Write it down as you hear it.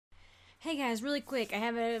Hey guys, really quick, I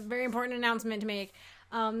have a very important announcement to make.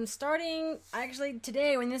 Starting actually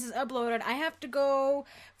today when this is uploaded, I have to go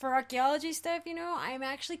for archaeology stuff, I'm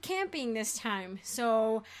actually camping this time.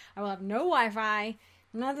 So I will have no Wi-Fi,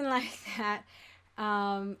 nothing like that.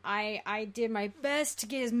 I did my best to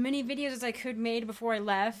get as many videos as I could made before I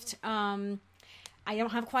left. I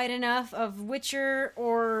don't have quite enough of Witcher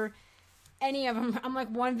or any of them. I'm like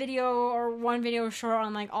one video short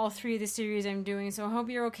on like all three of the series I'm doing, so I hope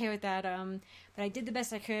you're okay with that. But I did the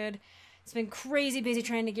best I could. It's been crazy busy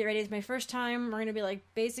trying to get ready. It's my first time. We're gonna be like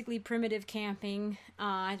basically primitive camping.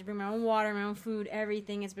 I have to bring my own water, my own food,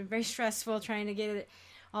 everything. It's been very stressful trying to get it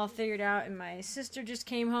all figured out. And my sister just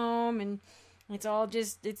came home, and it's all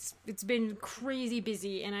just it's been crazy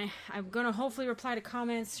busy. And I'm gonna hopefully reply to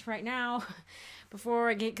comments right now before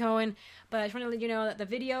I get going, but I just want to let you know that the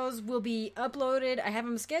videos will be uploaded. I have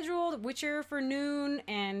them scheduled, Witcher for noon,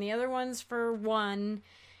 and the other ones for 1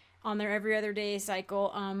 on their every other day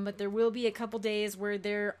cycle, but there will be a couple days where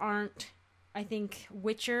there aren't, I think,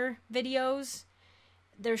 Witcher videos.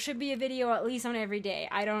 There should be a video at least on every day.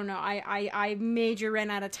 I don't know. I major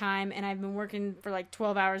ran out of time, and I've been working for like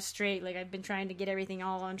 12 hours straight. Like, I've been trying to get everything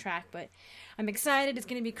all on track, but I'm excited. It's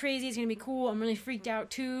going to be crazy. It's going to be cool. I'm really freaked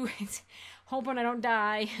out too. It's hoping I don't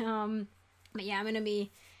die. But yeah, I'm going to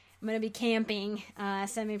be camping,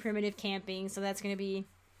 semi-primitive camping. So it's going to be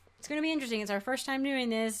interesting. It's our first time doing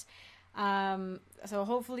this. So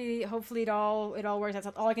hopefully it all works. That's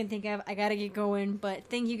all I can think of. I gotta get going, but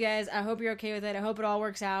thank you guys. I hope you're okay with it. I hope it all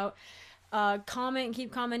works out.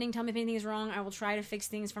 Keep commenting. Tell me if anything is wrong. I will try to fix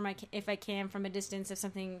things if I can from a distance if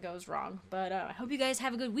something goes wrong. But I hope you guys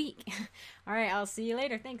have a good week. All right, I'll see you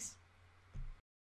later. Thanks.